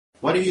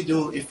What do you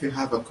do if you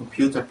have a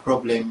computer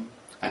problem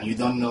and you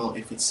don't know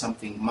if it's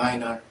something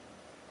minor,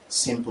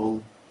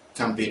 simple,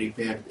 can be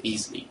repaired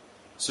easily?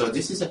 So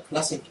this is a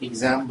classic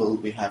example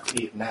we have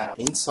here now.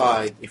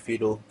 Inside, if you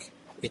look,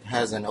 it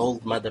has an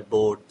old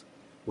motherboard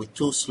with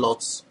two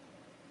slots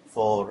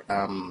for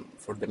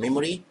the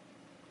memory,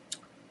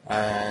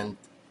 and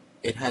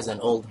it has an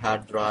old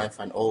hard drive,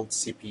 an old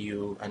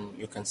CPU, and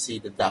you can see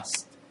the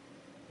dust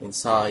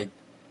inside.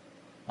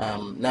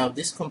 Now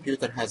this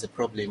computer has a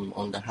problem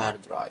on the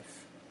hard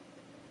drive.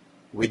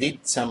 We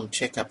did some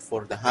checkup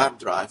for the hard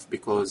drive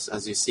because,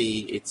 as you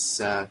see, it's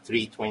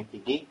 320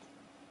 gig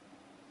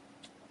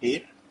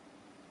here.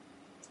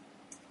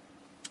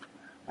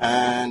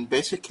 And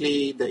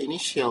basically the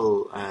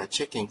initial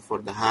checking for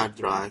the hard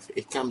drive,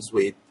 it comes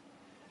with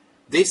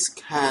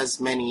disk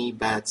has many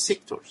bad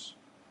sectors.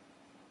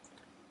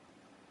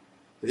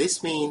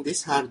 This means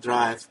this hard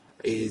drive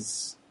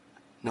is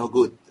no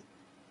good.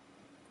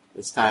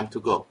 It's time to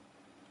go.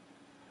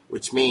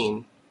 Which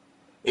means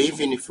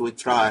even if we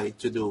try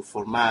to do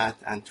format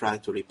and try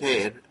to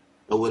repair,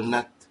 it will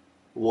not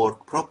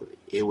work properly.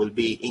 It will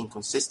be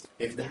inconsistent.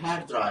 If the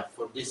hard drive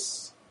for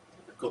this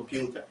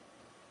computer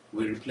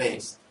we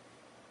replaced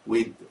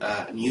with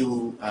a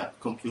new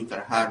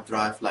computer hard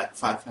drive like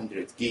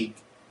 500 gig,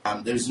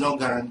 there is no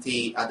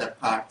guarantee other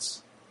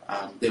parts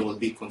they will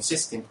be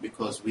consistent,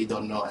 because we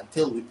don't know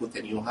until we put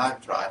a new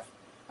hard drive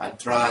and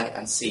try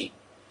and see.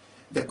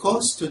 The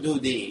cost to do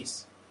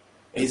this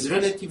is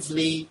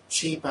relatively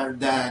cheaper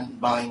than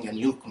buying a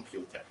new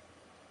computer.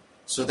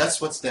 So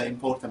that's what's the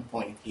important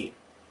point here,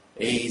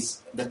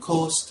 is the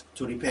cost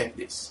to repair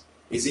this.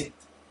 Is it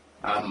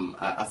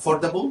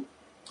affordable?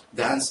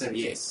 The answer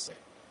yes.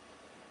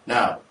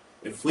 Now,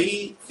 if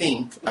we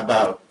think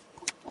about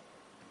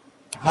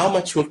how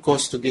much will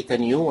cost to get a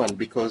new one,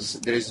 because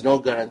there is no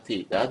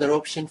guarantee. The other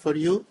option for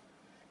you,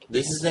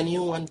 this is a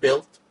new one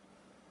built,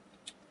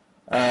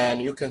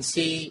 and you can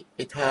see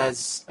it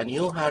has a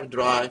new hard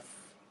drive.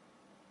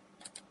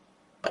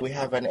 We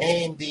have an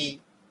AMD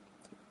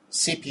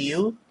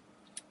CPU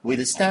with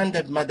a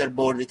standard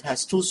motherboard. It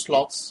has two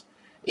slots.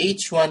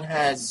 Each one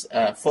has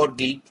 4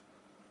 gig,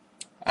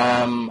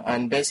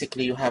 and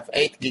basically you have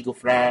 8 gig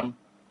of RAM,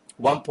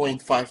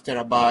 1.5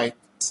 terabyte.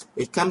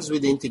 It comes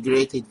with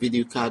integrated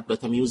video card,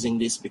 but I'm using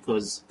this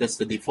because that's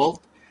the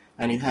default,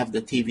 and you have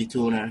the TV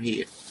tuner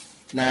here.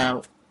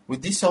 Now,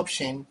 with this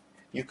option,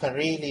 you can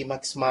really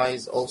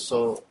maximize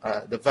also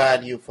the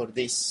value for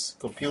this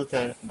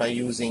computer by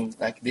using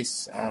like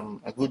this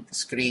a good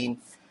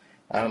screen,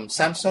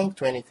 Samsung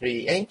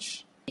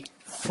 23-inch,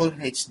 Full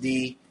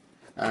HD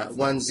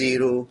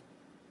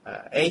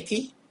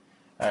 1080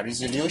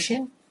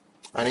 resolution.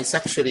 And it's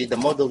actually the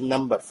model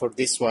number for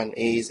this one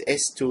is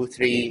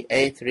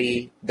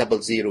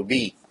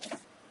S23A300B.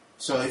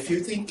 So if you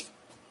think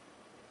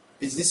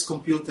is this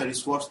computer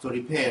is worth to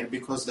repair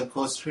because the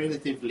cost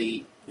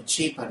relatively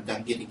cheaper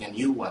than getting a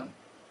new one,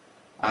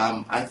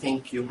 I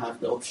think you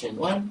have the option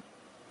 1,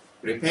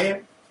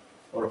 repair,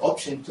 or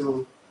option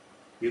 2,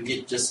 you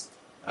get just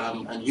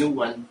a new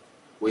one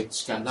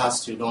which can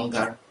last you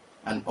longer,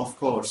 and of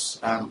course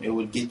it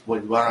will get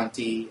with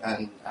warranty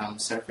and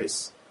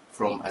service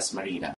from Asmarina.